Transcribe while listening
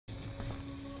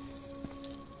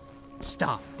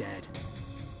Stop, Dad.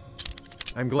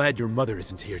 I'm glad your mother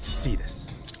isn't here to see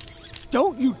this.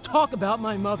 Don't you talk about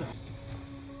my mother!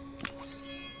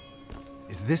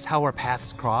 Is this how our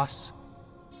paths cross?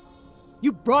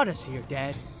 You brought us here,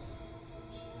 Dad.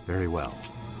 Very well.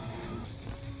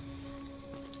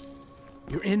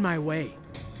 You're in my way.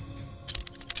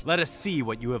 Let us see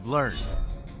what you have learned.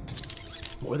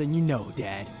 More than you know,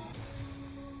 Dad.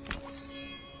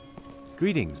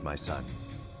 Greetings, my son.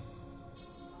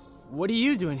 What are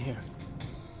you doing here?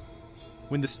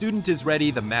 When the student is ready,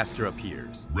 the master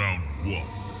appears. Round 1.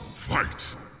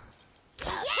 Fight!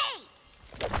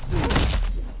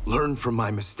 Learn from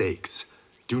my mistakes.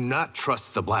 Do not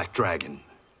trust the Black Dragon.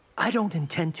 I don't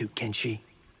intend to, Kenshi.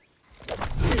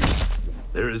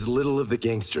 There is little of the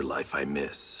gangster life I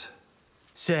miss.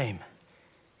 Same.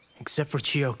 Except for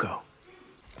Chiyoko.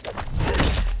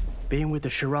 Being with the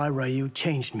Shirai Ryu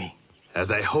changed me. As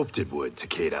I hoped it would,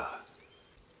 Takeda.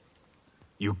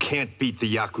 You can't beat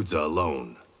the Yakuza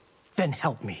alone. Then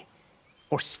help me.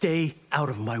 Or stay out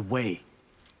of my way.